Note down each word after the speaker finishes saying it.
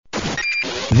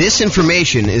This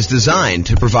information is designed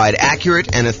to provide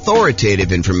accurate and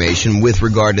authoritative information with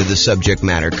regard to the subject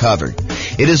matter covered.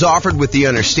 It is offered with the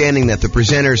understanding that the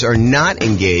presenters are not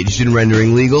engaged in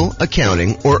rendering legal,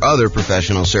 accounting, or other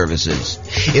professional services.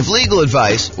 If legal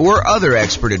advice or other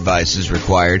expert advice is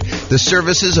required, the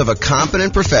services of a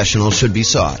competent professional should be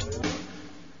sought.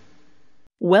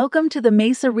 Welcome to the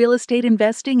Mesa Real Estate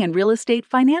Investing and Real Estate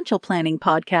Financial Planning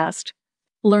Podcast.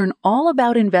 Learn all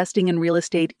about investing in real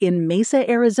estate in Mesa,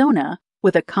 Arizona,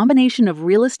 with a combination of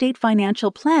real estate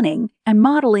financial planning and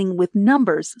modeling with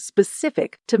numbers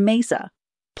specific to Mesa,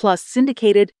 plus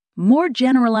syndicated, more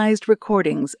generalized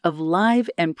recordings of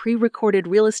live and pre-recorded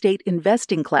real estate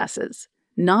investing classes,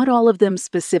 not all of them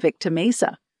specific to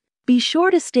Mesa. Be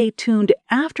sure to stay tuned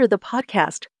after the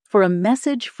podcast for a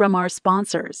message from our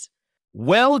sponsors.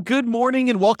 Well, good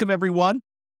morning and welcome, everyone.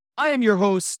 I am your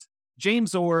host,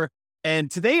 James Orr,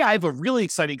 and today I have a really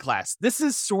exciting class. This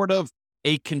is sort of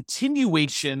a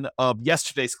continuation of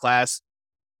yesterday's class,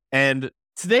 and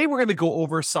today we're going to go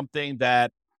over something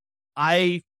that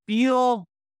I feel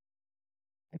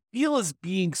is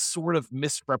being sort of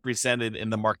misrepresented in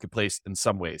the marketplace in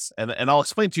some ways, and I'll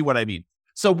explain to you what I mean.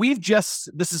 So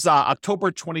this is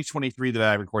October 2023 that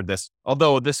I record this,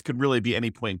 although this could really be any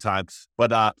point in time,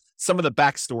 but some of the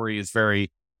backstory is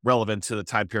very relevant to the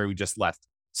time period we just left.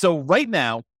 So right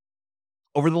now,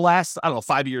 over the last,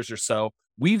 5 years or so,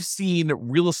 we've seen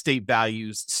real estate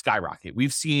values skyrocket.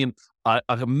 We've seen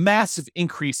a massive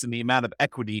increase in the amount of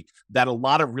equity that a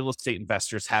lot of real estate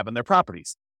investors have in their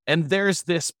properties. And there's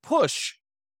this push,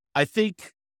 I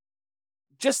think,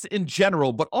 just in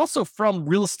general, but also from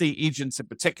real estate agents in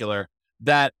particular,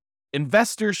 that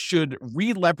investors should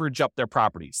re-leverage up their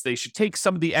properties. They should take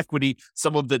some of the equity,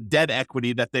 some of the debt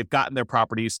equity that they've got in their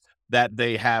properties that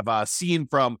they have seen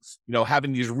from,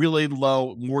 having these really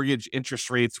low mortgage interest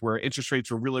rates where interest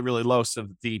rates were really, really low. So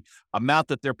that the amount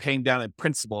that they're paying down in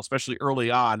principal, especially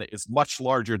early on, is much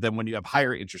larger than when you have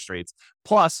higher interest rates.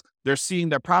 Plus, they're seeing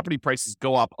their property prices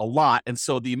go up a lot. And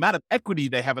so the amount of equity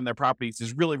they have in their properties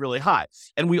is really, really high.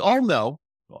 And we all know,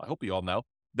 well, I hope you all know,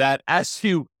 that as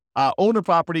you own a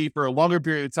property for a longer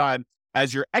period of time,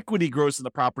 as your equity grows in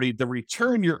the property, the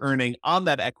return you're earning on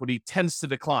that equity tends to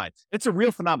decline. It's a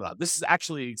real phenomenon. This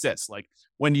actually exists. Like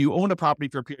when you own a property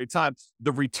for a period of time,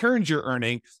 the returns you're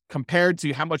earning compared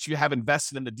to how much you have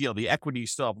invested in the deal, the equity you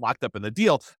still have locked up in the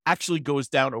deal, actually goes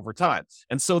down over time.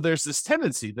 And so there's this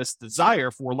tendency, this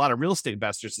desire for a lot of real estate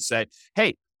investors to say,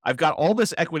 hey, I've got all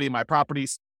this equity in my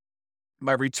properties.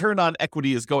 My return on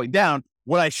equity is going down.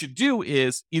 What I should do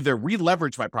is either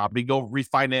re-leverage my property, go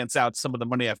refinance out some of the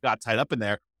money I've got tied up in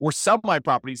there, or sell my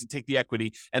properties and take the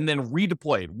equity and then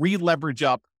redeploy it, re-leverage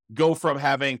up, go from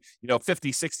having,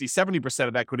 50, 60, 70%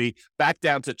 of equity back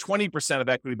down to 20% of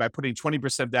equity by putting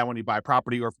 20% down when you buy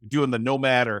property, or if you're doing the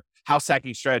nomad or house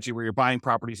hacking strategy where you're buying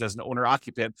properties as an owner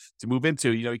occupant to move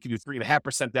into, you can do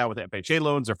 3.5% down with FHA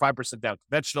loans or 5% down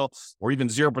conventional, or even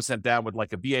 0% down with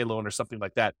like a VA loan or something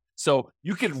like that. So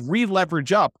you can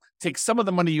re-leverage up, take some of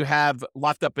the money you have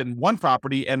locked up in one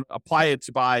property and apply it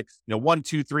to buy, 1,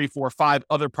 2, 3, 4, 5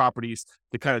 other properties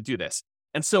to kind of do this.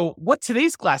 And so what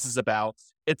today's class is about,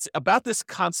 it's about this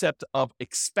concept of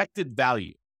expected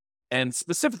value. And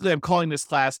specifically, I'm calling this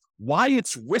class why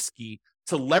it's risky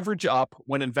to leverage up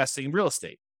when investing in real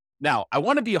estate. Now, I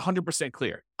want to be 100%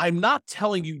 clear. I'm not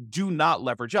telling you do not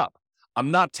leverage up.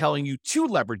 I'm not telling you to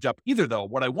leverage up either, though.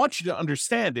 What I want you to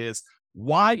understand is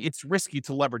why it's risky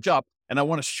to leverage up. And I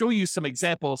want to show you some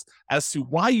examples as to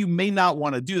why you may not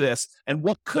want to do this and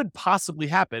what could possibly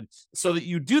happen so that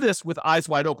you do this with eyes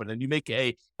wide open and you make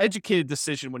a educated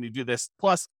decision when you do this.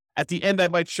 Plus, at the end, I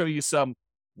might show you some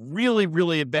really,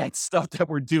 really advanced stuff that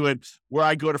we're doing where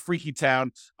I go to Freaky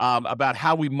Town about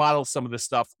how we model some of this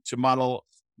stuff to model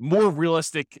more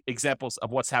realistic examples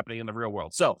of what's happening in the real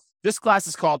world. So this class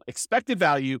is called Expected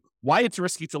Value, Why It's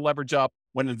Risky to Leverage Up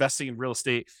when Investing in Real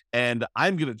Estate. And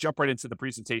I'm going to jump right into the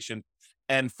presentation.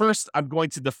 And first, I'm going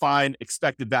to define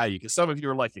expected value because some of you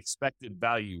are like, expected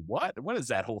value, what? What is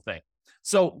that whole thing?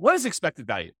 So what is expected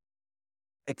value?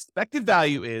 Expected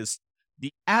value is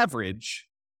the average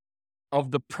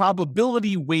of the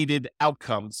probability weighted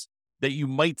outcomes that you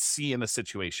might see in a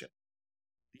situation.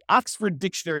 The Oxford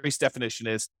Dictionary's definition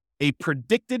is a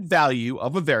predicted value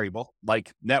of a variable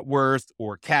like net worth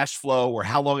or cash flow or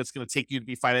how long it's going to take you to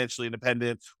be financially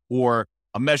independent, or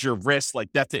a measure of risk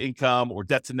like debt to income or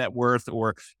debt to net worth,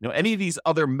 or any of these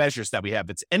other measures that we have.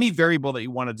 It's any variable that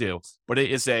you want to do, but it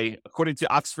is according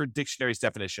to Oxford Dictionary's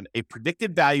definition, a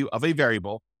predicted value of a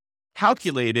variable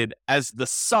calculated as the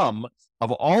sum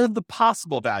of all of the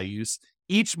possible values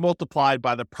each multiplied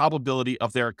by the probability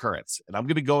of their occurrence. And I'm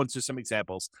going to go into some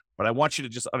examples, but I want you to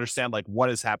just understand like what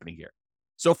is happening here.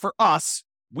 So for us,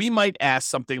 we might ask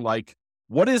something like,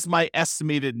 what is my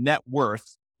estimated net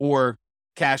worth or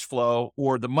cash flow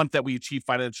or the month that we achieve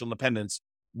financial independence,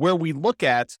 where we look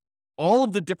at all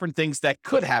of the different things that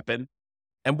could happen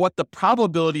and what the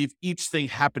probability of each thing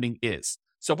happening is.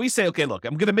 So if we say, okay, look,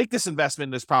 I'm going to make this investment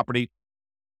in this property.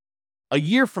 A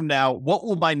year from now, what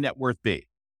will my net worth be?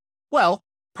 Well,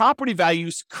 property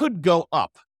values could go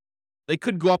up. They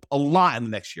could go up a lot in the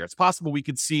next year. It's possible we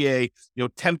could see a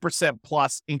 10%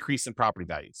 plus increase in property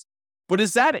values. But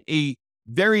is that a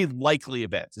very likely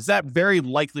event? Is that very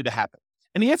likely to happen?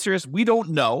 And the answer is we don't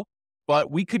know, but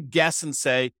we could guess and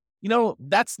say,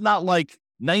 that's not like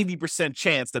 90%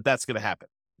 chance that that's going to happen.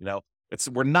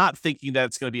 We're not thinking that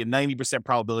it's going to be a 90%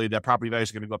 probability that property values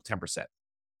are going to go up 10%.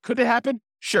 Could it happen?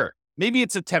 Sure. Maybe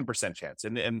it's a 10% chance.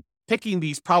 And picking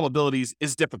these probabilities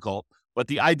is difficult, but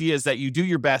the idea is that you do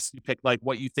your best, you pick like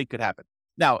what you think could happen.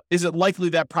 Now, is it likely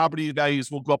that property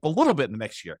values will go up a little bit in the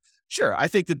next year? Sure. I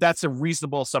think that that's a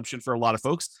reasonable assumption for a lot of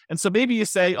folks. And so maybe you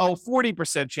say,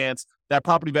 40% chance that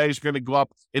property values are going to go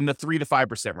up in the 3 to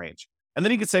 5% range. And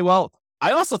then you could say, well,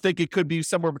 I also think it could be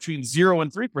somewhere between 0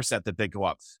 and 3% that they go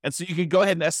up. And so you can go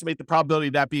ahead and estimate the probability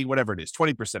of that being whatever it is,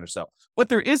 20% or so. But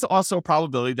there is also a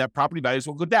probability that property values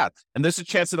will go down. And there's a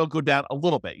chance that it'll go down a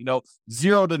little bit,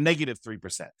 0 to negative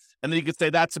 3%. And then you could say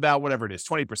that's about whatever it is,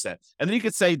 20%. And then you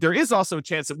could say there is also a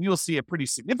chance that we will see a pretty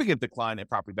significant decline in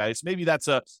property values. Maybe that's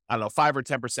a, 5 or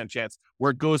 10% chance where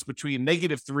it goes between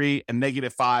 -3 and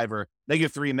 -5, or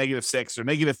 -3 and -6, or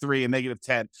 -3 and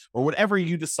 -10, or whatever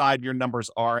you decide your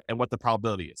numbers are and what the probability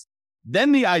is.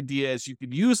 Then the idea is you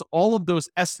could use all of those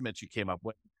estimates you came up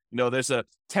with. There's a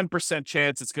 10%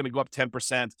 chance it's going to go up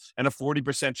 10% and a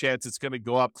 40% chance it's going to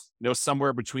go up,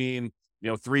 somewhere between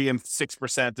 3 and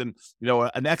 6%, and,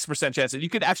 an X% chance. And you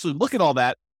could actually look at all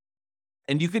that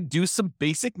and you could do some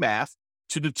basic math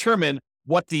to determine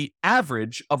what the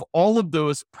average of all of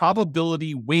those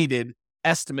probability weighted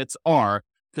estimates are,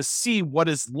 to see what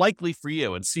is likely for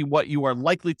you and see what you are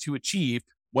likely to achieve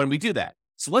when we do that.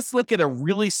 So let's look at a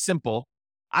really simple,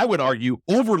 I would argue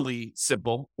overly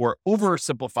simple or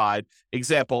oversimplified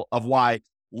example of why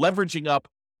leveraging up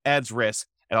adds risk.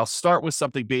 And I'll start with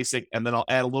something basic, and then I'll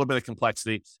add a little bit of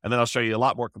complexity, and then I'll show you a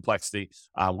lot more complexity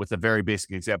with a very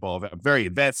basic example, of a very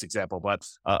advanced example, but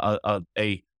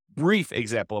a brief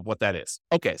example of what that is.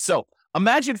 Okay, so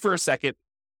imagine for a second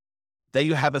that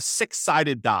you have a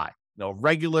 6-sided die,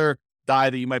 regular die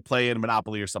that you might play in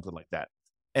Monopoly or something like that.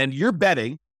 And you're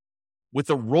betting with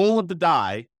a roll of the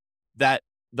die that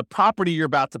the property you're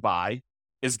about to buy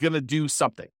is going to do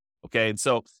something. Okay, and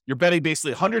so you're betting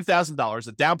basically $100,000,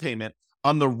 a down payment,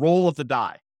 on the roll of the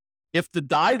die. If the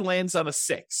die lands on a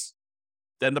 6,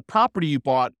 then the property you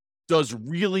bought does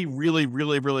really, really,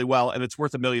 really, really well, and it's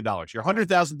worth $1 million. Your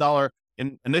 $100,000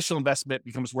 in initial investment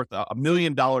becomes worth $1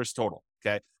 million total.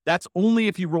 Okay, that's only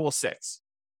if you roll a 6.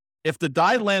 If the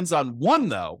die lands on 1,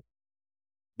 though,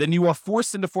 then you are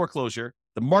forced into foreclosure.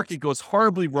 The market goes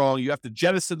horribly wrong. You have to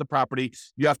jettison the property.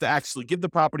 You have to actually give the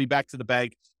property back to the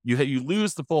bank. You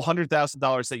lose the full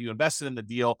 $100,000 that you invested in the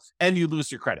deal, and you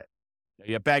lose your credit.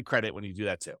 You have bad credit when you do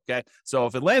that too. Okay. So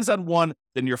if it lands on 1,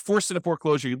 then you're forced into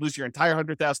foreclosure. You lose your entire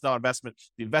 $100,000 investment.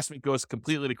 The investment goes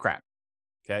completely to crap.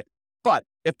 Okay. But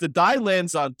if the die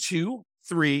lands on 2,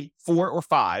 3, 4, or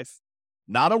 5,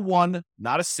 not a 1,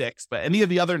 not a 6, but any of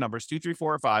the other numbers, 2, 3,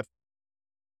 4, or 5,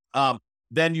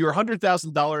 then your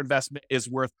 $100,000 investment is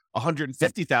worth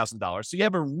 $150,000. So you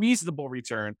have a reasonable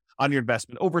return on your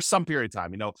investment over some period of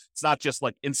time. It's not just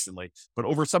like instantly, but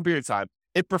over some period of time,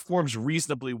 it performs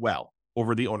reasonably well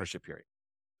over the ownership period.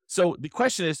 So the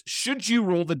question is, should you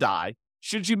roll the die?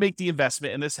 Should you make the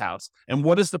investment in this house? And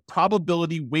what is the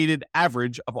probability weighted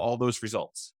average of all those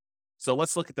results? So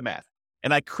let's look at the math.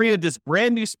 And I created this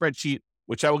brand new spreadsheet,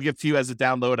 which I will give to you as a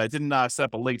download. I didn't set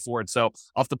up a link for it, so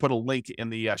I'll have to put a link in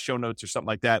the show notes or something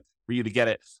like that for you to get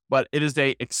it. But it is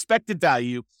a expected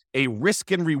value, a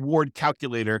risk and reward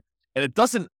calculator, and it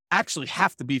doesn't actually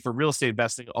have to be for real estate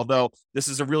investing, although this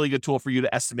is a really good tool for you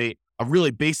to estimate, a really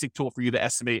basic tool for you to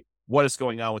estimate what is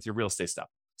going on with your real estate stuff.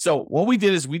 So what we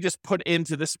did is we just put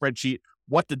into this spreadsheet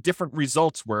what the different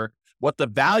results were, what the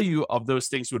value of those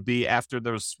things would be after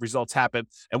those results happen,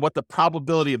 and what the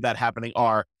probability of that happening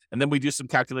are. And then we do some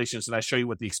calculations, and I show you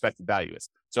what the expected value is.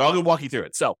 So I'll walk you through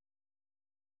it. So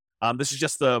this is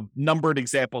just the numbered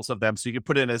examples of them. So you can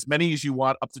put in as many as you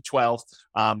want, up to 12.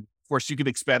 Of course, you can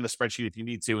expand the spreadsheet if you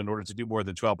need to in order to do more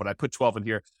than 12, but I put 12 in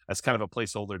here as kind of a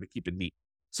placeholder to keep it neat.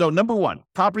 So number 1,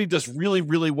 property does really,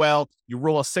 really well. You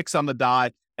roll a 6 on the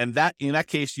die, and in that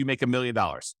case, you make $1 million.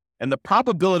 And the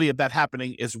probability of that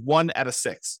happening is 1 out of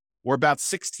 6, or about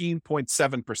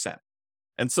 16.7%.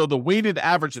 And so the weighted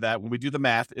average of that, when we do the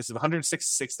math, is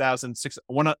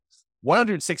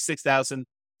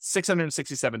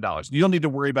 $166,667. You don't need to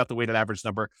worry about the weighted average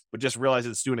number, but just realize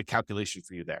it's doing a calculation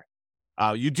for you there.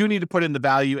 You do need to put in the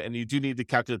value, and you do need to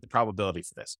calculate the probability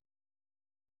for this.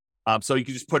 So you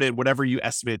can just put in whatever you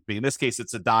estimate it to be. In this case,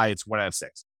 it's a die. It's 1 out of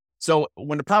 6. So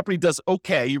when the property does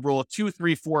okay, you roll a 2,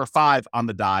 3, 4, or 5 on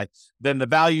the die, then the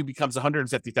value becomes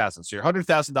 $150,000. So your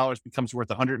 $100,000 becomes worth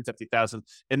 $150,000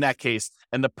 in that case.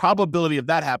 And the probability of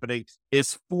that happening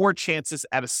is 4 chances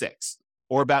out of 6,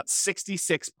 or about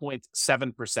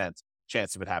 66.7%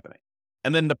 chance of it happening.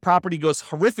 And then the property goes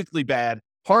horrifically bad,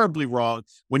 horribly wrong,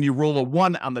 when you roll a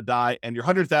 1 on the die, and your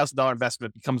 $100,000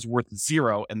 investment becomes worth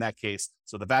 0 in that case.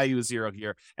 So the value is 0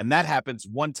 here. And that happens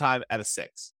 1 time out of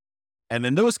 6. And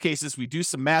in those cases, we do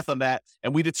some math on that,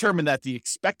 and we determine that the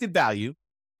expected value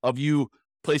of you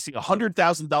placing a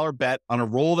 $100,000 bet on a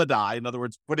roll of the die, in other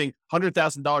words, putting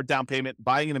 $100,000 down payment,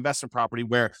 buying an investment property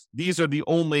where these are the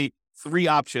only 3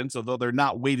 options, although they're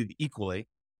not weighted equally,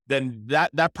 then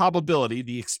that probability,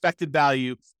 the expected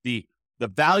value, the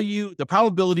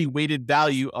probability weighted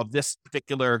value of this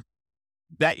particular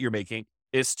bet you're making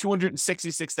is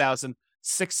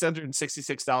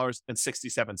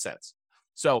 $266,666.67.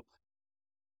 So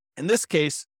in this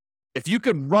case, if you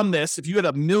could run this, if you had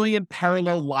 1 million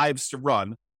parallel lives to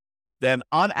run, then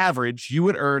on average, you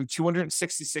would earn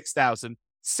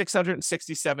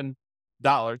 $666,67.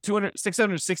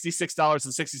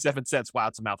 Wow,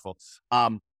 it's a mouthful.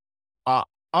 On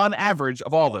average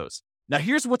of all those. Now,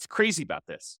 here's what's crazy about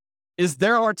this, is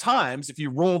there are times, if you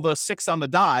roll the 6 on the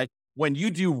die, when you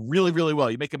do really, really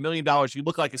well, you make $1 million, you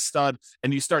look like a stud,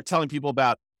 and you start telling people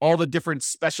about all the different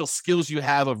special skills you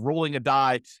have of rolling a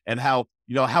die, and how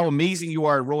amazing you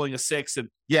are at rolling a 6. And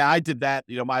yeah, I did that.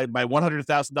 My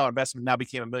 $100,000 investment now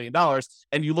became $1 million,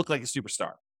 and you look like a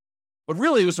superstar. But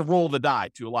really, it was a roll of the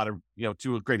die to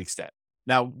a great extent.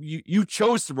 Now, you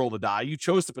chose to roll the die. You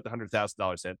chose to put the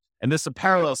 $100,000 in. And this is a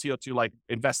parallel to like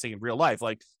investing in real life.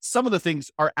 Like, some of the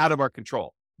things are out of our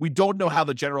control. We don't know how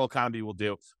the general economy will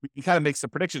do. We can kind of make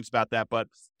some predictions about that. But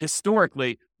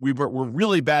historically, we're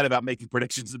really bad about making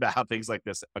predictions about how things like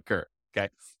this occur. Okay.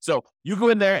 So you go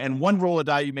in there and one roll of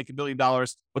die, you make $1 million.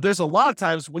 But there's a lot of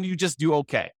times when you just do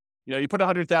okay. You put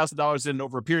 $100,000 in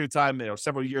over a period of time,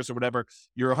 several years or whatever,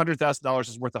 your $100,000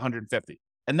 is worth $150,000.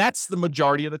 And that's the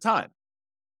majority of the time.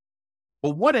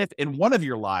 But what if in one of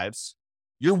your lives,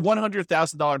 your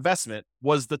 $100,000 investment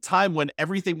was the time when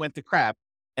everything went to crap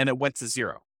and it went to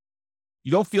 0?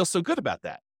 You don't feel so good about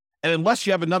that. And unless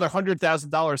you have another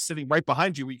 $100,000 sitting right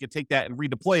behind you where you can take that and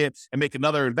redeploy it and make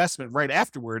another investment right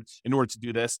afterward in order to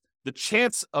do this, the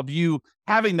chance of you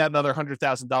having that another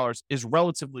 $100,000 is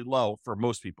relatively low for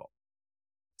most people.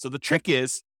 So the trick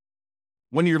is,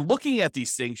 when you're looking at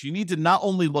these things, you need to not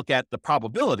only look at the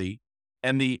probability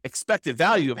and the expected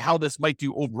value of how this might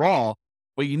do overall,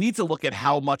 but you need to look at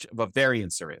how much of a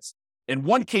variance there is. In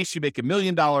one case, you make $1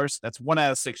 million. That's 1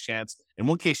 out of 6 chance. In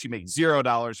one case, you make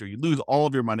 $0 or you lose all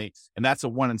of your money, and that's a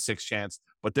 1 in 6 chance.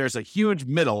 But there's a huge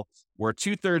middle where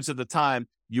 2/3 of the time,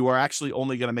 you are actually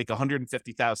only going to make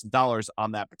 $150,000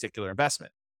 on that particular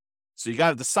investment. So you got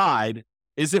to decide,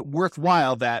 is it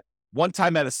worthwhile that 1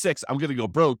 time out of 6, I'm going to go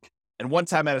broke, and 1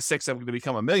 time out of 6, I'm going to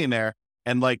become a millionaire,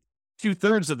 and like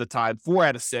 2/3 of the time, 4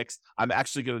 out of 6, I'm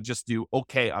actually going to just do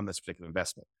okay on this particular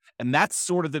investment. And that's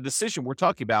sort of the decision we're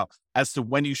talking about as to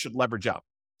when you should leverage up.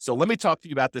 So let me talk to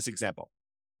you about this example.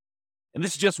 And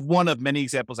this is just one of many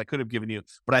examples I could have given you,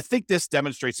 but I think this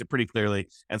demonstrates it pretty clearly.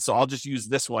 And so I'll just use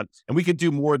this one, and we could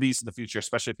do more of these in the future,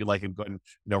 especially if you like it. Go ahead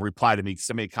and reply to me,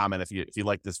 send me a comment if you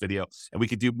like this video, and we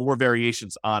could do more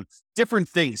variations on different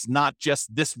things, not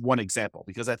just this one example,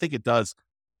 because I think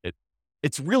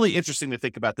it's really interesting to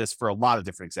think about this for a lot of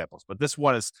different examples, but this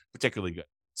one is particularly good.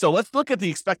 So let's look at the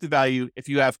expected value. If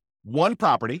you have one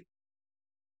property,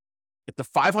 it's a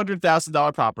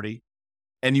 $500,000 property,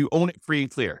 and you own it free and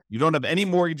clear. You don't have any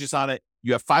mortgages on it.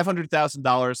 You have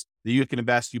 $500,000 that you can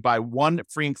invest. You buy one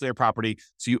free and clear property.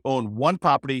 So you own one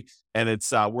property, and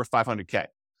it's worth $500K.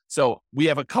 So we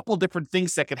have a couple different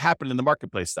things that could happen in the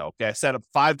marketplace, though. Okay, I set up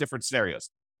 5 different scenarios.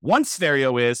 One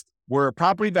scenario is where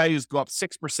property values go up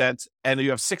 6% and you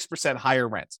have 6% higher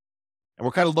rent. And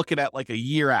we're kind of looking at like a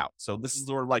year out. So this is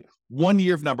sort of like 1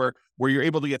 year of number where you're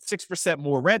able to get 6%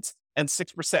 more rent and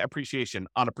 6% appreciation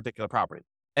on a particular property.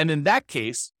 And in that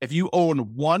case, if you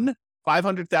own one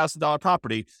 $500,000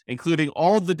 property, including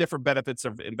all of the different benefits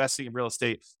of investing in real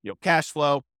estate, cash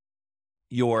flow,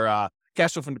 your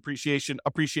cash flow from depreciation,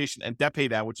 appreciation, and debt pay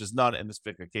down, which is none in this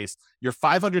particular case, your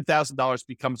 $500,000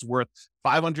 becomes worth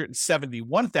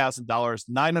 $571,000,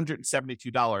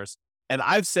 $972. And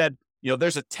I've said,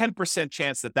 there's a 10%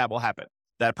 chance that will happen,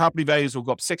 that property values will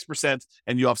go up 6%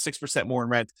 and you'll have 6% more in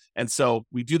rent. And so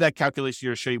we do that calculation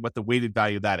here to show you what the weighted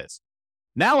value of that is.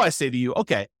 Now I say to you,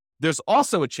 okay, there's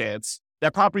also a chance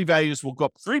that property values will go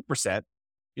up 3%,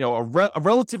 a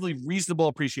relatively reasonable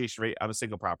appreciation rate on a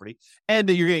single property, and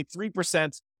you're getting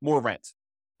 3% more rent.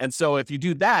 And so if you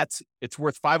do that, it's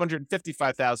worth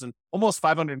 $555,000, almost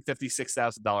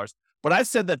 $556,000. But I've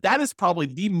said that is probably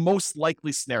the most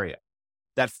likely scenario.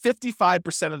 That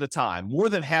 55% of the time, more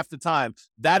than half the time,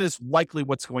 that is likely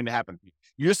what's going to happen.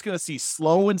 You're just going to see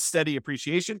slow and steady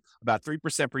appreciation, about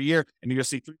 3% per year, and you're going to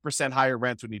see 3% higher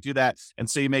rent when you do that. And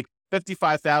so you make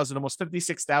 $55,000, almost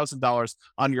 $56,000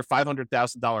 on your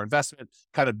 $500,000 investment,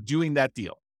 kind of doing that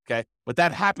deal. Okay. But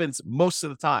that happens most of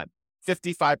the time,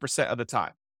 55% of the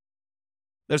time.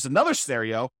 There's another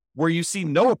scenario where you see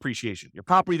no appreciation. Your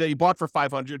property that you bought for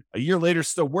 $500, a year later is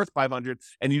still worth $500,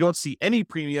 and you don't see any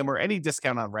premium or any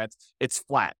discount on rent. It's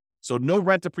flat. So no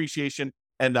rent appreciation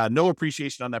and no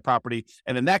appreciation on that property.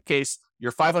 And in that case,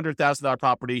 your $500,000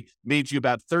 property made you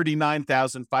about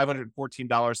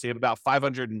 $39,514. So you have about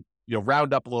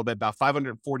round up a little bit, about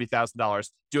 $540,000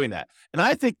 doing that. And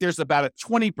I think there's about a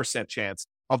 20% chance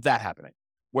of that happening,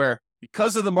 where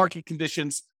because of the market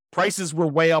conditions, prices were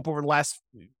way up over the last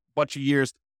bunch of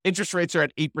years. Interest rates are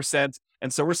at 8%.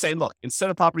 And so we're saying, look, instead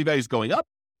of property values going up,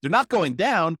 they're not going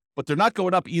down, but they're not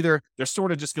going up either. They're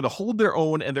sort of just going to hold their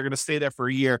own and they're going to stay there for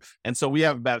a year. And so we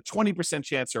have about a 20%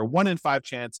 chance or a 1 in 5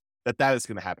 chance that is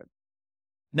going to happen.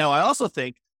 Now, I also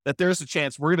think that there's a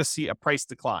chance we're going to see a price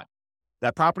decline,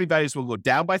 that property values will go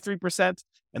down by 3%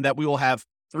 and that we will have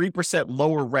 3%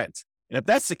 lower rent. And if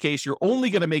that's the case, you're only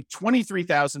going to make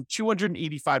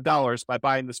 $23,285 by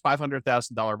buying this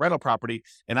 $500,000 rental property.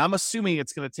 And I'm assuming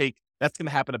that's going to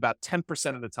happen about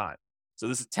 10% of the time. So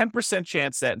there's a 10%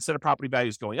 chance that instead of property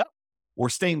values going up or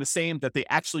staying the same, that they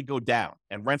actually go down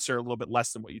and rents are a little bit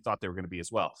less than what you thought they were going to be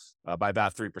as well, by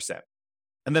about 3%.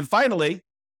 And then finally,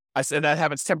 I said that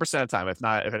happens 10% of the time, if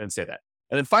I didn't say that.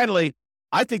 And then finally,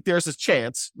 I think there's a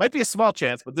chance, might be a small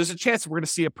chance, but there's a chance we're going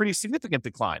to see a pretty significant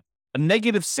decline, a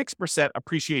negative 6%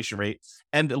 appreciation rate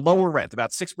and lower rent,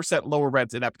 about 6% lower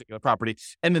rent in that particular property.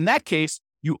 And in that case,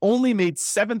 you only made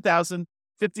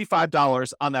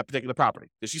 $7,055 on that particular property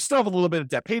because you still have a little bit of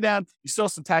debt pay down. You still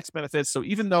have some tax benefits. So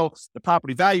even though the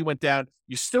property value went down,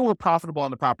 you still were profitable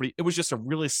on the property. It was just a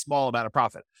really small amount of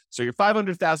profit. So your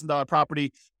 $500,000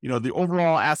 property, the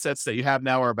overall assets that you have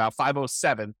now are about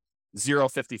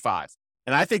 $507,055.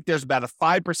 And I think there's about a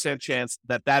 5% chance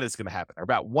that is going to happen, or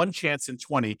about 1 chance in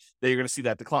 20 that you're going to see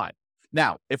that decline.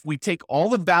 Now, if we take all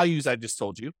the values I just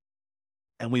told you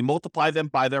and we multiply them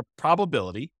by their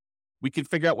probability, we can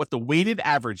figure out what the weighted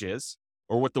average is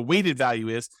or what the weighted value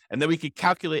is, and then we can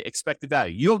calculate expected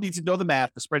value. You don't need to know the math.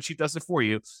 The spreadsheet does it for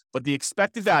you. But the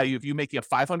expected value, if you're making a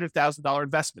 $500,000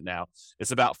 investment now,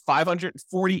 is about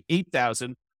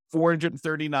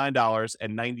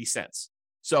 $548,439.90.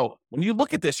 So when you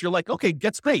look at this, you're like, okay,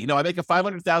 that's great. I make a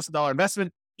 $500,000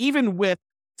 investment, even with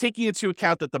taking into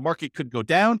account that the market could go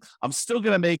down, I'm still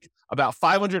going to make about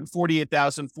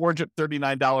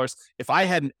 $548,439 if I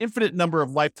had an infinite number of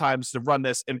lifetimes to run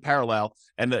this in parallel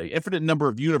and an infinite number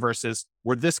of universes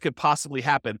where this could possibly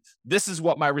happen. This is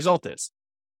what my result is.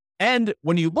 And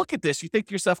when you look at this, you think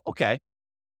to yourself, okay,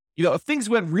 if things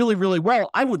went really, really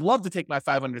well, I would love to take my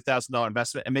 $500,000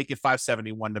 investment and make it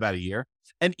 $571 in about a year.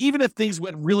 And even if things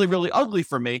went really, really ugly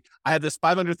for me, I had this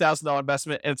 $500,000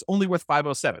 investment and it's only worth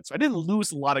 $507. So I didn't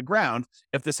lose a lot of ground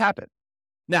if this happened.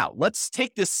 Now, let's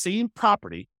take this same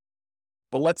property,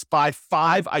 but let's buy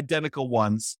 5 identical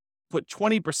ones, put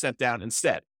 20% down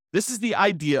instead. This is the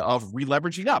idea of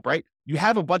releveraging up, right? You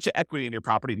have a bunch of equity in your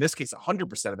property, in this case,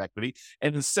 100% of equity.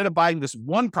 And instead of buying this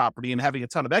one property and having a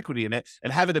ton of equity in it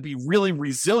and having to be really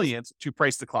resilient to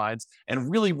price declines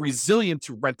and really resilient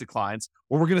to rent declines,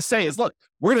 what we're going to say is, look,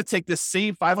 we're going to take this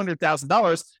same $500,000 and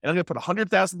I'm going to put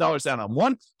 $100,000 down on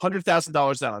 1,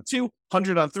 $100,000 down on 2,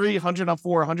 100 on 3, 100 on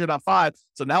 4, 100 on 5.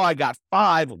 So now I got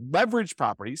 5 leverage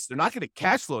properties. They're not going to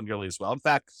cash flow nearly as well. In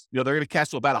fact, they're going to cash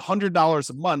flow about $100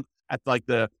 a month at like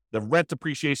the rent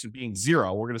appreciation being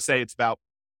 0. We're going to say it's about,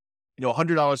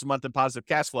 $100 a month in positive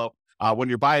cash flow when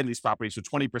you're buying these properties, so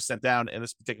 20% down in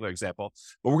this particular example.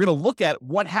 But we're going to look at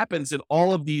what happens in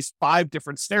all of these 5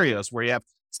 different scenarios where you have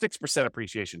 6%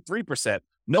 appreciation, 3%,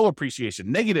 no appreciation,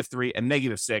 -3 and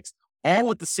 -6, all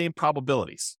with the same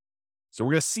probabilities. So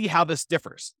we're going to see how this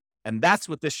differs. And that's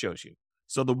what this shows you.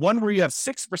 So the one where you have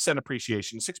 6%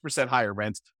 appreciation, 6% higher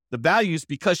rent, the values,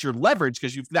 because you're leveraged,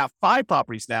 because you've now 5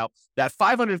 properties now, that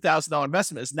 $500,000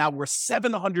 investment is now worth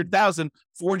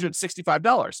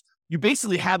 $700,465. You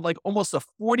basically had like almost a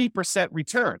 40%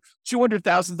 return,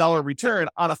 $200,000 return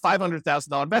on a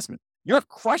 $500,000 investment. You're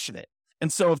crushing it. And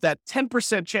so if that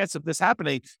 10% chance of this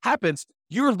happens,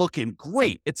 you're looking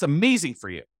great. It's amazing for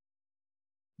you.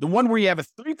 The one where you have a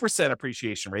 3%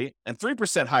 appreciation rate and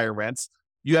 3% higher rents,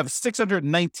 you have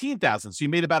 $619,000. So you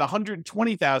made about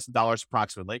 $120,000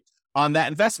 approximately on that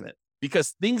investment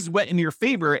because things went in your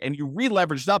favor and you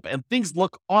re-leveraged up and things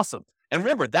look awesome. And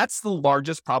remember, that's the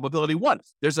largest probability one.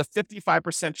 There's a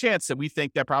 55% chance that we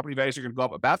think that property values are going to go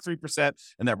up about 3%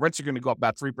 and that rents are going to go up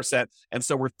about 3%. And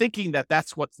so we're thinking that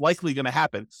that's what's likely going to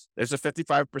happen. There's a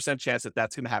 55% chance that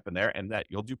that's going to happen there and that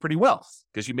you'll do pretty well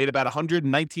because you made about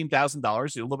 $119,000,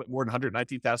 a little bit more than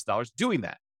 $119,000 doing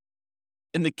that.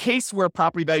 In the case where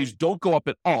property values don't go up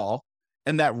at all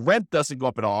and that rent doesn't go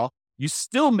up at all, you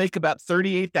still make about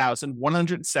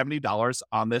 $38,170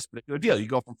 on this particular deal. You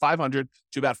go from $500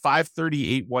 to about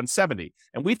 $538,170.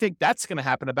 And we think that's going to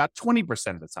happen about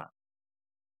 20% of the time.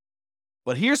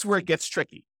 But here's where it gets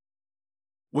tricky.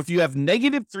 If you have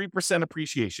negative 3%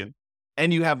 appreciation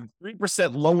and you have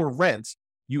 3% lower rent,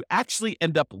 you actually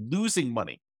end up losing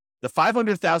money. The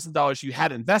 $500,000 you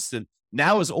had invested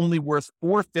now is only worth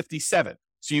 $457,000.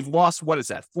 So you've lost, what is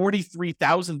that,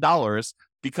 $43,000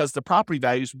 because the property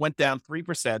values went down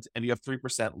 3% and you have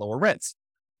 3% lower rents.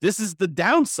 This is the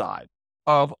downside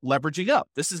of leveraging up.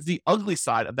 This is the ugly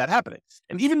side of that happening.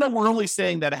 And even though we're only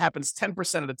saying that it happens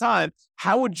 10% of the time,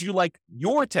 how would you like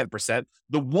your 10%,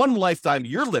 the one lifetime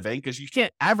you're living, because you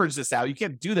can't average this out. You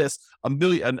can't do this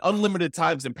unlimited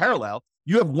times in parallel.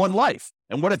 You have one life.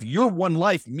 And what if your one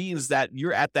life means that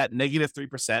you're at that negative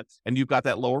 3% and you've got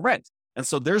that lower rent? And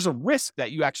so there's a risk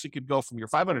that you actually could go from your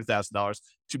 $500,000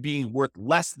 to being worth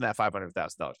less than that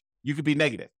 $500,000. You could be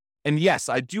negative. And yes,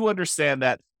 I do understand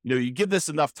that, you give this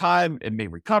enough time, it may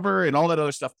recover and all that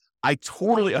other stuff. I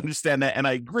totally understand that. And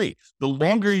I agree. The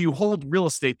longer you hold real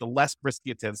estate, the less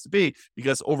risky it tends to be,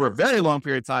 because over a very long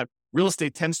period of time, real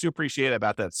estate tends to appreciate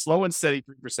about that slow and steady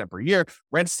 3% per year.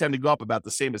 Rents tend to go up about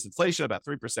the same as inflation, about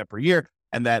 3% per year.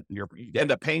 And that you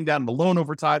end up paying down the loan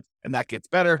over time, and that gets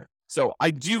better. So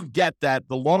I do get that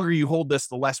the longer you hold this,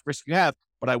 the less risk you have.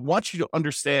 But I want you to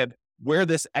understand where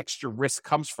this extra risk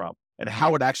comes from and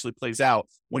how it actually plays out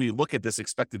when you look at this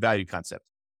expected value concept.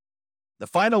 The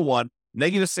final one,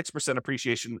 negative 6%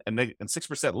 appreciation and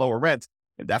 6% lower rent,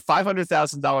 and that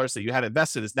 $500,000 that you had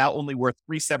invested is now only worth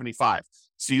 $375,000.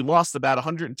 So you lost about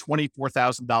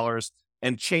 $124,000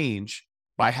 and change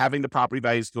by having the property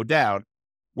values go down,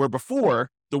 where before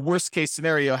the worst case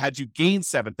scenario had you gain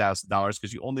 $7,000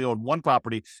 because you only owned one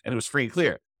property and it was free and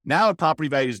clear. Now if property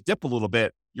values dip a little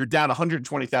bit, you're down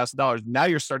 $120,000. Now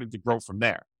you're starting to grow from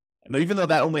there. And even though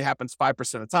that only happens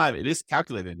 5% of the time, it is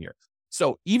calculated in here.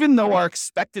 So even though our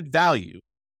expected value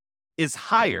is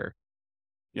higher,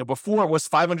 before it was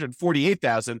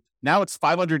 $548,000, now it's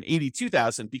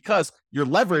 $582,000 because you're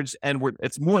leveraged, and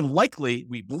it's more likely,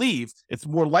 we believe, it's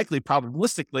more likely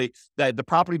probabilistically that the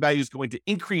property value is going to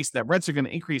increase, that rents are going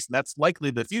to increase, and that's likely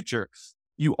the future.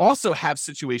 You also have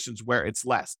situations where it's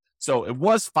less. So it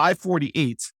was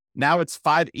 $548,000, now it's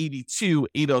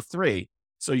 $582,803.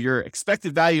 So your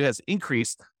expected value has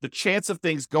increased. The chance of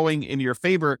things going in your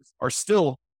favor are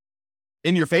still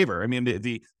in your favor. I mean,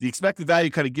 the expected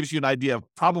value kind of gives you an idea of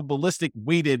probabilistic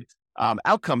weighted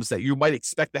outcomes that you might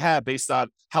expect to have based on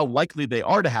how likely they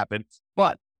are to happen.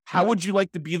 But how would you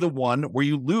like to be the one where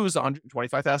you lose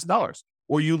 $125,000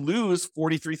 or you lose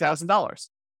 $43,000?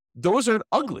 Those are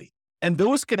ugly. And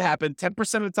those could happen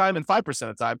 10% of the time and 5%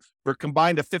 of the time for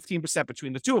combined of 15%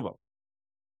 between the two of them.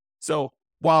 So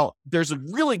while there's a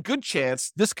really good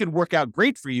chance this could work out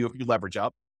great for you if you leverage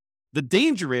up, the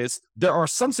danger is there are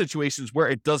some situations where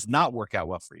it does not work out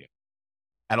well for you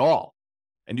at all.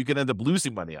 And you can end up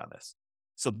losing money on this.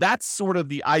 So that's sort of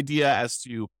the idea as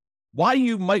to why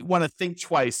you might want to think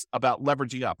twice about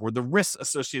leveraging up or the risks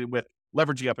associated with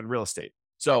leveraging up in real estate.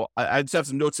 So I just have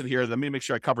some notes in here. Let me make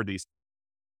sure I cover these.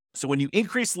 So when you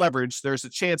increase leverage, there's a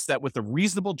chance that with a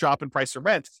reasonable drop in price or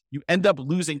rent, you end up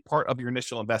losing part of your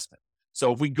initial investment.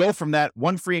 So if we go from that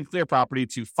one free and clear property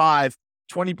to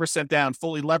 20% down,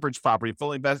 fully leveraged property,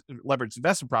 leveraged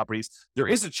investment properties, there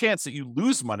is a chance that you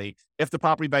lose money if the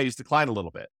property values decline a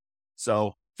little bit.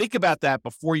 So think about that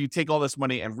before you take all this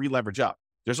money and re-leverage up.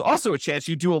 There's also a chance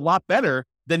you do a lot better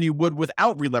than you would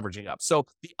without re-leveraging up. So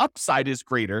the upside is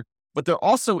greater, but there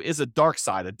also is a dark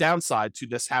side, a downside to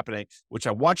this happening, which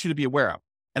I want you to be aware of.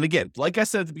 And again, like I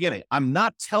said at the beginning, I'm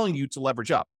not telling you to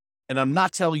leverage up and I'm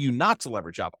not telling you not to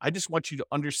leverage up. I just want you to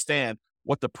understand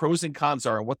what the pros and cons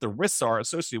are and what the risks are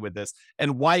associated with this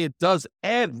and why it does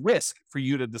add risk for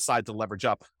you to decide to leverage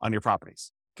up on your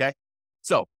properties. Okay.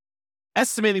 So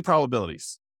estimating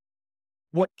probabilities.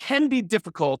 What can be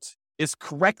difficult is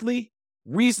correctly,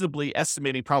 reasonably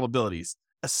estimating probabilities,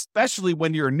 especially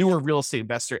when you're a newer real estate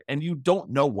investor and you don't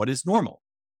know what is normal.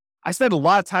 I spend a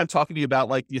lot of time talking to you about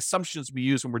like the assumptions we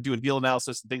use when we're doing deal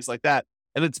analysis and things like that.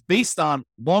 And it's based on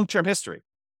long-term history.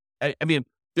 I mean,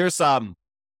 there's a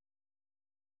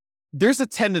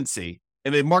tendency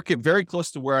in a market very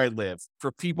close to where I live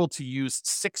for people to use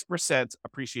 6%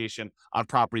 appreciation on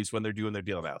properties when they're doing their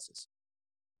deal analysis.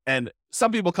 And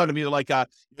some people come to me, they're like,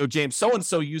 James,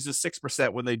 so-and-so uses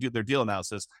 6% when they do their deal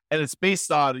analysis. And it's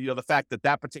based on, the fact that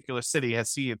that particular city has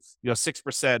seen,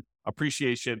 6%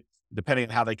 appreciation, depending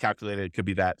on how they calculate it, it could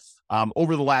be that,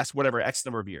 over the last, whatever, X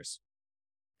number of years.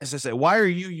 As I say, why are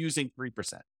you using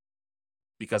 3%?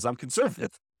 Because I'm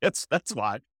conservative. That's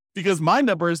why. Because my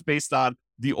number is based on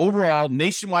the overall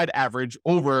nationwide average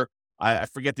over, I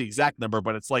forget the exact number,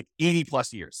 but it's like 80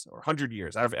 plus years or 100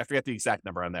 years. I forget the exact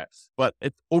number on that. But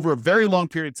it's over a very long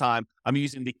period of time. I'm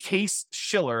using the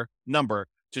Case-Shiller number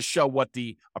to show what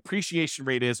the appreciation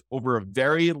rate is over a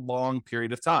very long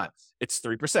period of time. It's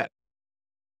 3%.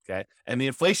 Okay. And the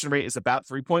inflation rate is about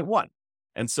 3.1.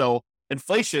 And so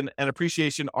inflation and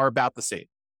appreciation are about the same.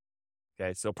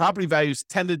 Okay. So property values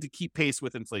tended to keep pace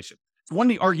with inflation. It's one of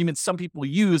the arguments some people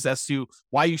use as to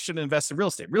why you shouldn't invest in real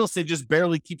estate. Real estate just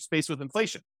barely keeps pace with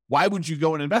inflation. Why would you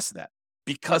go and invest in that?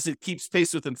 Because it keeps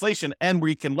pace with inflation and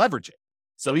we can leverage it.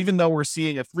 So even though we're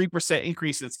seeing a 3%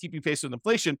 increase that's keeping pace with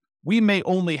inflation, we may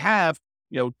only have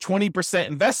 20%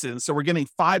 invested in. So we're getting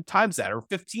 5 times that or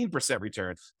 15%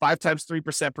 return, 5 times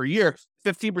 3% per year,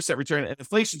 15% return, and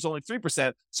inflation is only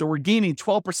 3%. So we're gaining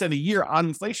 12% a year on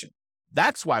inflation.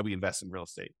 That's why we invest in real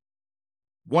estate.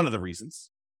 One of the reasons.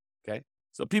 Okay.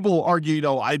 So people will argue,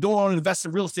 I don't want to invest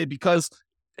in real estate because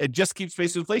it just keeps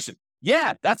pace with inflation.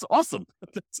 Yeah, that's awesome.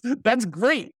 That's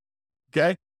great.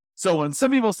 Okay. So when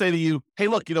some people say to you, hey,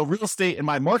 look, real estate in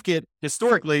my market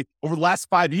historically over the last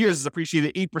 5 years has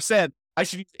appreciated 8%. I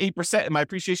should use 8% in my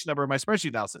appreciation number in my spreadsheet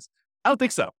analysis. I don't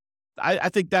think so. I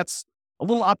think that's a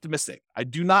little optimistic. I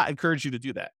do not encourage you to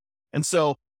do that. And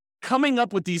so coming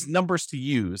up with these numbers to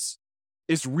use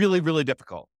is really, really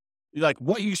difficult. Like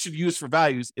what you should use for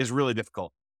values is really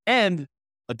difficult. And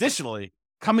additionally,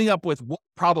 coming up with what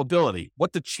probability,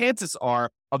 what the chances are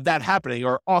of that happening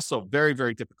are also very,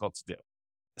 very difficult to do,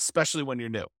 especially when you're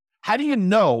new. How do you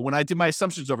know, when I did my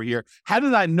assumptions over here, how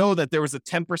did I know that there was a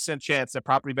 10% chance that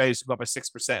property values would go up by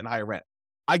 6% in higher rent?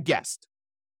 I guessed.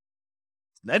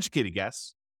 It's an educated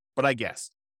guess, but I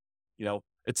guessed.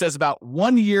 It says about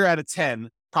 1 year out of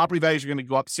 10, property values are going to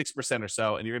go up 6% or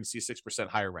so, and you're going to see 6%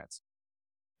 higher rents.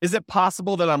 Is it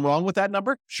possible that I'm wrong with that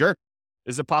number? Sure.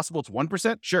 Is it possible it's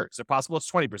 1%? Sure. Is it possible it's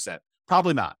 20%?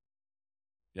 Probably not.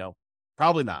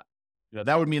 Probably not.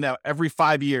 That would mean that every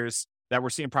 5 years that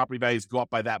we're seeing property values go up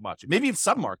by that much. Maybe in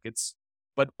some markets,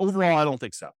 but overall, I don't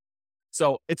think so.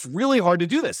 So it's really hard to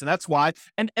do this. And that's why,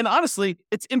 and honestly,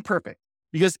 it's imperfect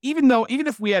because even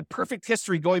if we had perfect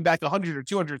history going back 100 or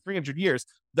 200, 300 years,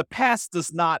 the past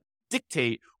does not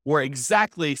dictate or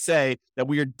exactly say that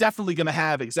we are definitely going to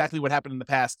have exactly what happened in the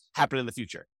past happen in the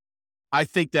future. I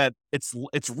think that it's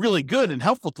really good and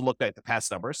helpful to look at the past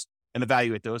numbers and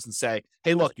evaluate those and say,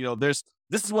 hey, look, this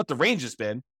is what the range has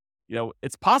been.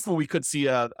 It's possible we could see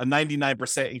a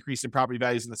 99% increase in property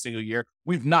values in a single year.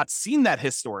 We've not seen that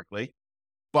historically,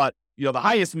 but the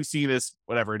highest we've seen is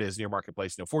whatever it is in your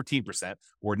marketplace, 14%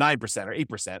 or 9%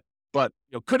 or 8%. But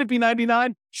could it be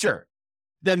 99? Sure.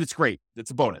 Then it's great.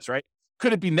 It's a bonus, right?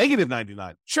 Could it be negative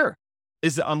 99? Sure.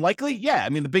 Is it unlikely? Yeah. I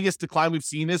mean, the biggest decline we've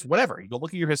seen is whatever. You go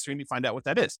look at your history and you find out what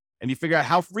that is. And you figure out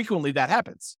how frequently that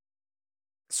happens.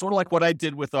 Sort of like what I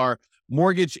did with our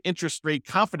mortgage interest rate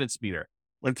confidence meter.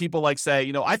 When people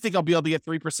say, I think I'll be able to get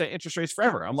 3% interest rates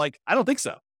forever. I'm like, I don't think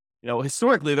so.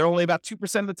 Historically, they're only about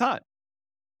 2% of the time.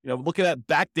 Looking at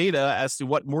back data as to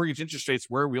what mortgage interest rates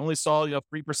were, we only saw,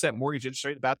 3% mortgage interest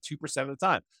rate about 2% of the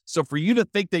time. So for you to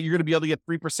think that you're going to be able to get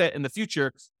 3% in the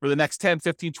future for the next 10,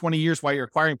 15, 20 years while you're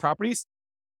acquiring properties,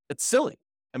 it's silly.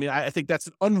 I mean, I think that's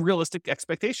an unrealistic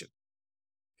expectation.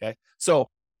 Okay. So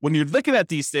when you're looking at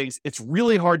these things, it's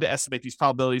really hard to estimate these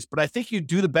probabilities, but I think you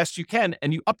do the best you can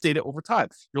and you update it over time.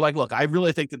 You're like, look, I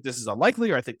really think that this is unlikely,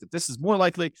 or I think that this is more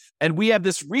likely. And we have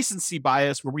this recency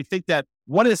bias where we think that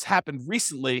what has happened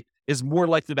recently is more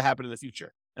likely to happen in the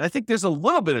future. And I think there's a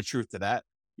little bit of truth to that.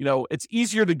 It's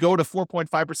easier to go to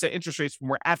 4.5% interest rates when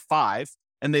we're at 5,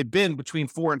 and they've been between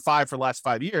 4 and 5 for the last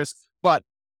 5 years. But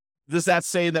does that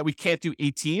say that we can't do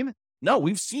 18? No,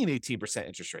 we've seen 18%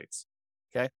 interest rates.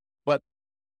 Okay. But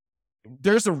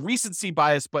there's a recency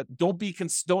bias, but don't be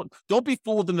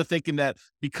fooled into thinking that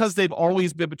because they've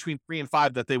always been between 3 and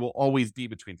 5, that they will always be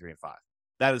between 3 and 5.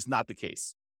 That is not the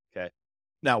case. Okay.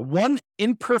 Now,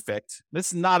 this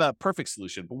is not a perfect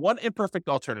solution, but one imperfect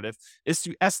alternative is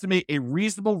to estimate a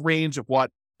reasonable range of what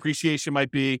appreciation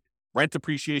might be, rent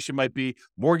appreciation might be,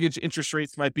 mortgage interest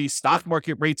rates might be, stock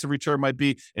market rates of return might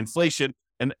be, inflation,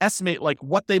 and estimate like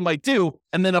what they might do,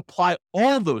 and then apply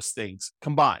all those things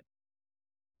combined.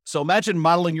 So imagine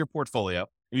modeling your portfolio,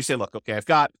 and you say, look, okay, I've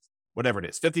got whatever it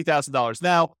is, $50,000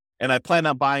 now, and I plan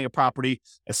on buying a property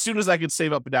as soon as I can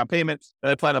save up a down payment.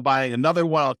 Then I plan on buying another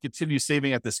one. I'll continue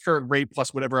saving at this current rate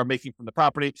plus whatever I'm making from the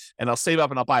property, and I'll save up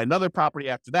and I'll buy another property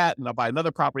after that, and I'll buy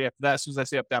another property after that as soon as I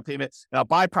save up down payment, and I'll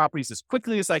buy properties as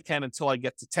quickly as I can until I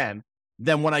get to 10.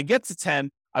 Then when I get to 10,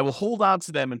 I will hold on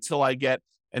to them until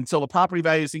the property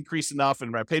values increase enough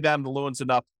and I pay down the loans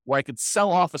enough where I could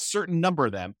sell off a certain number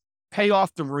of them, pay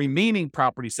off the remaining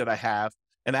properties that I have,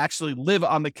 and actually live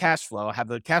on the cash flow, have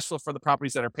the cash flow for the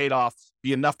properties that are paid off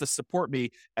be enough to support me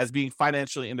as being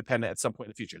financially independent at some point in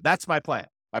the future. That's my plan.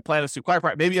 My plan is to acquire.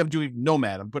 Maybe I'm doing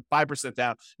Nomad. I'm put 5%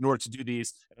 down in order to do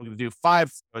these. I'm going to do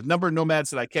a number of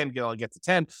Nomads that I can get. I'll get to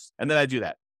 10, and then I do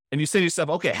that. And you say to yourself,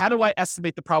 okay, how do I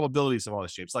estimate the probabilities of all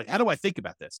this, James? Like, how do I think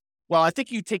about this? Well, I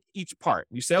think you take each part.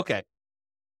 You say, okay,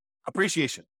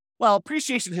 appreciation. Well,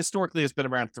 appreciation historically has been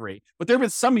around 3, but there have been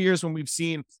some years when we've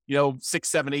seen, 6,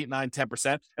 7, 8, 9, 10%.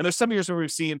 And there's some years where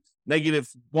we've seen negative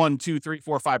 1, 2, 3,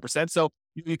 4, 5%. So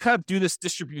you kind of do this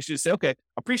distribution and say, okay,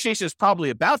 appreciation is probably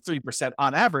about 3%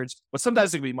 on average, but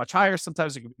sometimes it can be much higher.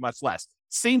 Sometimes it can be much less.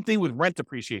 Same thing with rent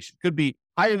appreciation. Could be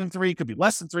higher than 3, could be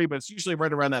less than 3, but it's usually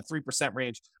right around that 3%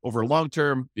 range over a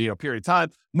long-term, period of time.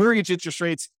 Mortgage interest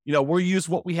rates, we'll use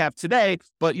what we have today,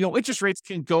 but, interest rates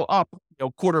can go up,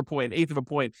 quarter point, eighth of a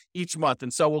point each month.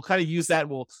 And so we'll kind of use that.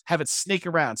 We'll have it snake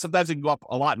around. Sometimes it can go up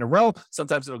a lot in a row.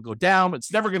 Sometimes it'll go down.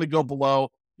 It's never going to go below,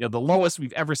 the lowest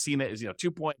we've ever seen it is,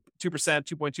 2.2%,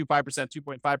 2.25%,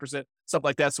 2.5%, something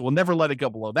like that. So we'll never let it go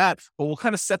below that, but we'll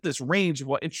kind of set this range of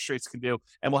what interest rates can do,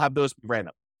 and we'll have those be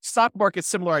random. Stock market,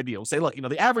 similar idea. We'll say, look,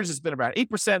 the average has been around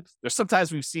 8%. There's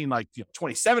sometimes we've seen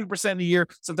 27% a year.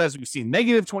 Sometimes we've seen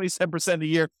negative 27% a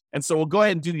year. And so we'll go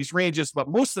ahead and do these ranges, but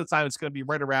most of the time it's going to be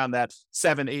right around that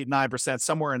 7, 8, 9%,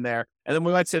 somewhere in there. And then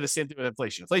we might say the same thing with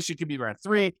inflation. Inflation could be around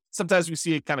 3. Sometimes we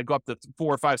see it kind of go up to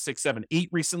 4, 5, 6, 7, 8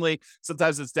 recently.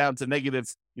 Sometimes it's down to negative,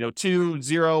 2,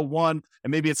 0, 1,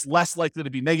 and maybe it's less likely to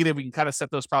be negative. We can kind of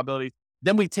set those probabilities.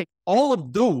 Then we take all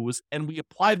of those and we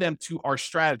apply them to our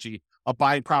strategy of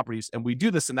buying properties. And we do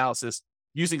this analysis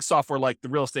using software like the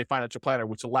Real Estate Financial Planner,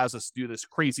 which allows us to do this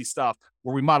crazy stuff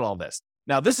where we model all this.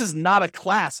 Now, this is not a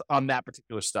class on that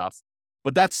particular stuff,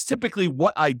 but that's typically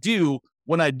what I do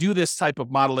when I do this type of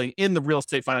modeling in the Real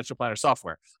Estate Financial Planner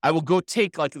software. I will go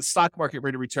take like the stock market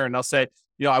rate of return, and I'll say,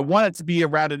 I want it to be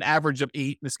around an average of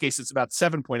 8. In this case, it's about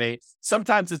 7.8.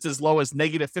 Sometimes it's as low as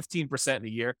negative 15% in a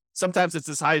year. Sometimes it's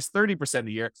as high as 30%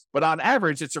 a year. But on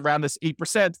average, it's around this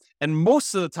 8%. And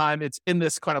most of the time, it's in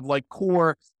this kind of like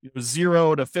core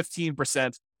 0 to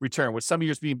 15% return, with some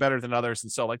years being better than others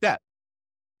and so like that.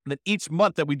 And then each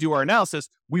month that we do our analysis,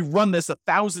 we run this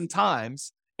 1,000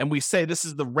 times. And we say this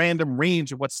is the random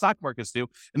range of what stock markets do.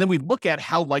 And then we look at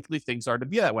how likely things are to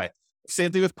be that way.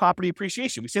 Same thing with property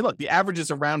appreciation. We say, look, the average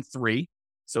is around 3.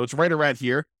 So it's right around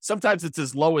here. Sometimes it's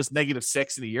as low as negative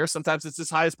 6 in a year. Sometimes it's as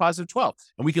high as positive 12.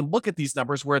 And we can look at these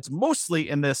numbers where it's mostly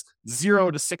in this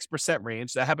 0 to 6%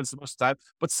 range. That happens most of the time.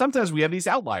 But sometimes we have these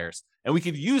outliers. And we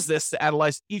can use this to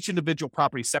analyze each individual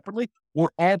property separately,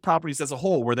 or all properties as a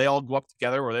whole, where they all go up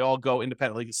together or they all go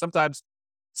independently. Because sometimes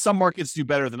some markets do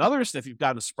better than others. And if you've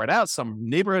got them spread out, some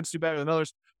neighborhoods do better than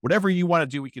others. Whatever you want to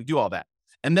do, we can do all that.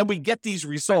 And then we get these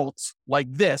results like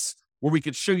this, where we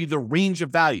can show you the range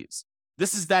of values.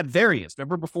 This is that variance.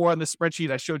 Remember before on this spreadsheet,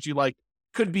 I showed you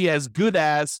could be as good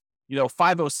as,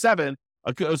 507.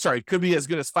 It could be as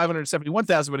good as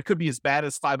 571,000, but it could be as bad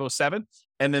as 507.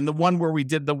 And then the one where we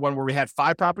had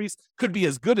 5 properties could be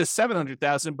as good as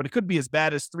 700,000, but it could be as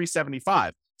bad as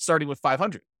 375, starting with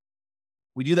 500.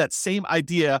 We do that same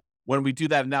idea when we do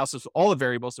that analysis with all the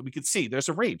variables, so we can see there's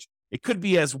a range. It could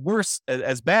be as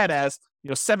bad as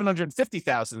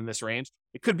 750,000 in this range.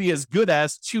 It could be as good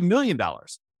as $2 million.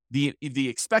 The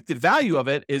expected value of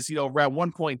it is around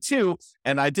 1.2.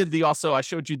 And I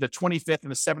showed you the 25th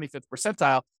and the 75th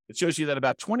percentile. It shows you that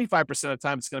about 25% of the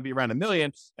time it's going to be around $1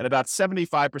 million, and about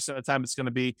 75% of the time it's going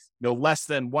to be less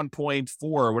than 1.4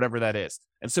 or whatever that is.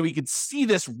 And so we can see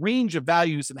this range of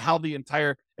values and how the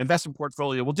entire investment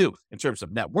portfolio will do in terms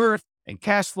of net worth and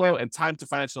cash flow and time to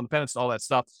financial independence and all that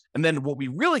stuff. And then what we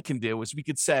really can do is we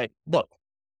could say, look,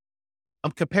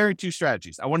 I'm comparing two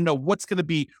strategies. I want to know what's going to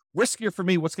be riskier for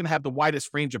me, what's going to have the widest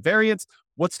range of variance,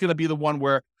 what's going to be the one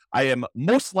where I am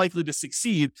most likely to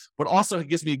succeed, but also it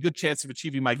gives me a good chance of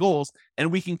achieving my goals.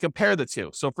 And we can compare the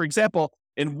two. So for example,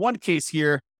 in one case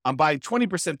here, I'm buying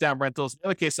 20% down rentals. In the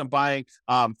other case, I'm buying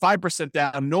 5%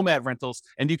 down Nomad rentals.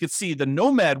 And you can see the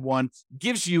Nomad one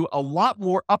gives you a lot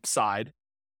more upside,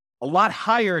 a lot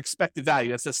higher expected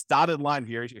value. That's this dotted line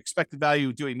here. Your expected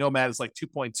value doing Nomad is like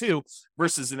 2.2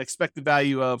 versus an expected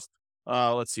value of,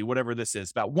 let's see, whatever this is,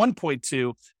 about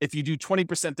 1.2 if you do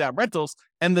 20% down rentals.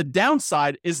 And the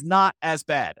downside is not as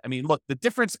bad. I mean, look, the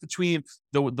difference between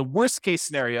the worst case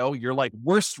scenario, your like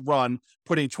worst run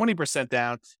putting 20%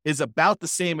 down, is about the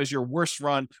same as your worst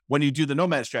run when you do the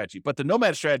Nomad strategy. But the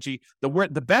Nomad strategy,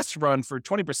 the best run for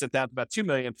 20% down is about 2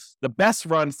 million. The best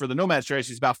run for the Nomad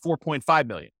strategy is about 4.5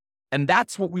 million. And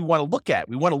that's what we want to look at.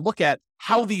 We want to look at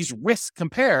how these risks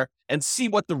compare and see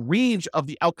what the range of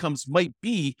the outcomes might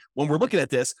be when we're looking at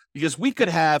this, because we could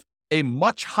have a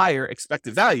much higher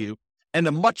expected value and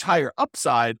a much higher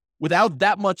upside without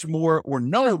that much more or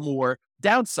no more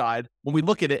downside when we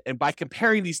look at it. And by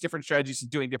comparing these different strategies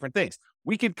and doing different things,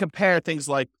 we can compare things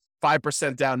like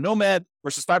 5% down Nomad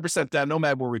versus 5% down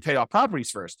Nomad where we pay off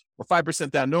properties first, or 5%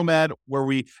 down Nomad where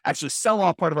we actually sell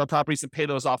off part of our properties and pay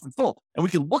those off in full. And we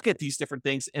can look at these different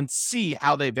things and see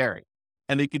how they vary.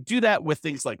 And you could do that with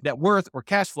things like net worth or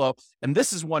cash flow. And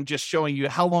this is one just showing you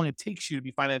how long it takes you to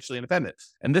be financially independent.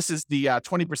 And this is the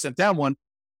 20% down one.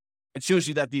 It shows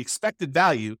you that the expected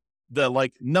value, the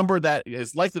like number that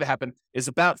is likely to happen, is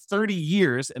about 30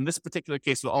 years in this particular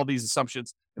case with all these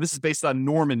assumptions. And this is based on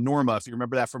Norm and Norma, if you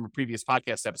remember that from a previous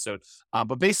podcast episode.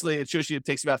 But basically, it shows you it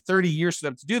takes about 30 years for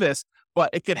them to do this,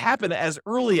 but it could happen as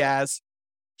early as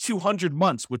 200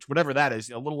 months, which whatever that is,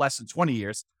 a little less than 20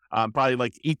 years, probably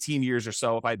like 18 years or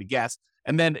so, if I had to guess.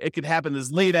 And then it could happen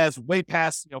as late as way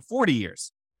past 40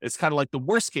 years. It's kind of like the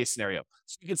worst case scenario.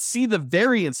 So you can see the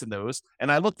variance in those.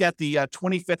 And I looked at the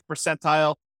 25th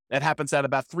percentile. That happens at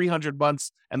about 300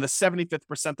 months, and the 75th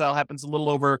percentile happens a little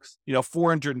over,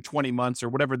 420 months or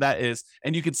whatever that is.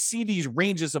 And you can see these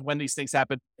ranges of when these things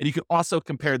happen. And you can also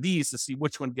compare these to see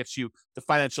which one gets you to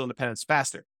financial independence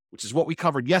faster, which is what we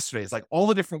covered yesterday. It's like all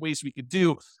the different ways we could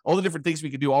do, all the different things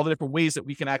we could do, all the different ways that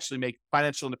we can actually make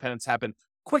financial independence happen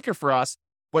quicker for us.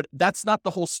 But that's not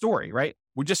the whole story, right?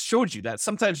 We just showed you that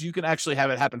sometimes you can actually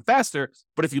have it happen faster.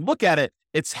 But if you look at it,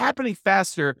 it's happening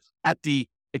faster at the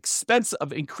expense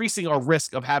of increasing our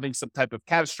risk of having some type of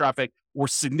catastrophic or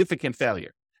significant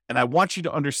failure. And I want you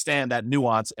to understand that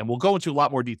nuance, and we'll go into a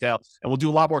lot more detail and we'll do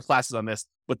a lot more classes on this,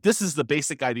 but this is the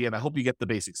basic idea, and I hope you get the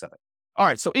basics of it. All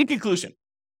right. So in conclusion,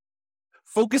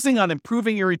 focusing on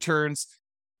improving your returns,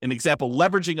 an example,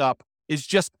 leveraging up, is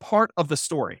just part of the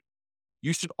story.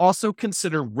 You should also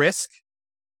consider risk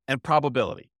and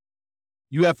probability.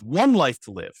 You have one life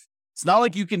to live. It's not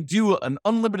like you can do an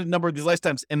unlimited number of these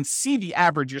lifetimes and see the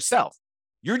average yourself.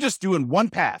 You're just doing one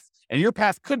path, and your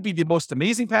path could be the most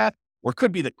amazing path or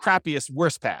could be the crappiest,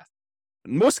 worst path.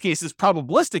 In most cases,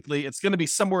 probabilistically, it's going to be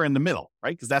somewhere in the middle,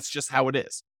 right? Because that's just how it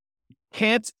is. You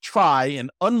can't try an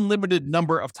unlimited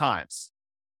number of times.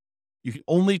 You can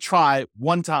only try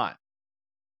one time.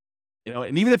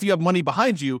 And even if you have money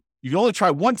behind you, you can only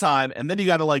try one time, and then you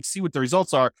got to see what the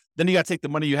results are. Then you got to take the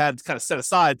money you had kind of set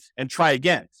aside and try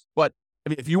again. But I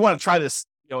mean, if you want to try this,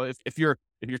 if your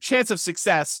chance of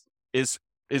success is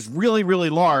really,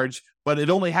 really large, but it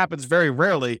only happens very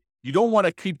rarely, you don't want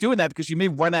to keep doing that because you may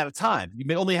run out of time. You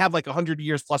may only have like 100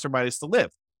 years plus or minus to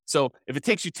live. So if it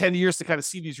takes you 10 years to kind of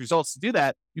see these results to do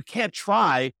that, you can't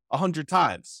try 100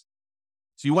 times.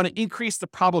 So you want to increase the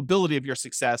probability of your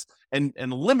success and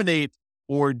eliminate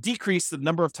or decrease the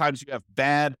number of times you have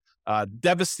bad,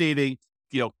 devastating,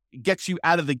 gets you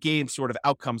out of the game sort of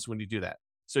outcomes when you do that.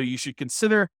 So you should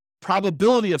consider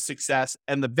probability of success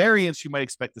and the variance you might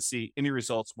expect to see in your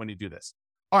results when you do this.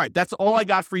 All right, that's all I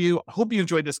got for you. I hope you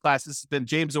enjoyed this class. This has been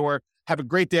James Orr. Have a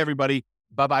great day, everybody.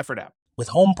 Bye-bye for now. With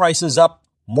home prices up,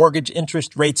 mortgage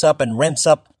interest rates up, and rents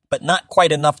up, but not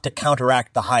quite enough to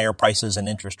counteract the higher prices and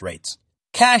interest rates.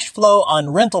 Cash flow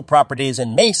on rental properties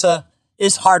in Mesa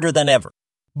is harder than ever.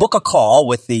 Book a call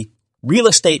with the Real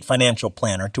Estate Financial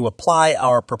Planner to apply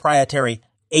our proprietary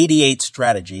 88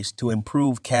 strategies to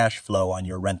improve cash flow on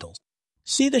your rentals.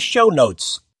 See the show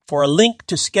notes for a link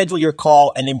to schedule your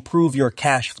call and improve your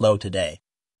cash flow today.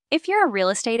 If you're a real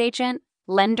estate agent,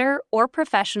 lender, or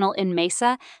professional in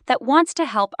Mesa that wants to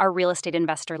help our real estate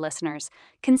investor listeners,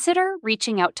 consider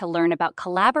reaching out to learn about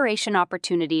collaboration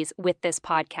opportunities with this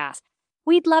podcast.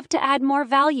 We'd love to add more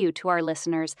value to our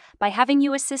listeners by having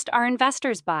you assist our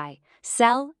investors buy,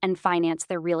 sell, and finance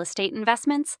their real estate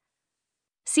investments.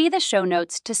 See the show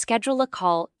notes to schedule a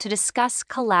call to discuss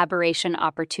collaboration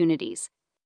opportunities.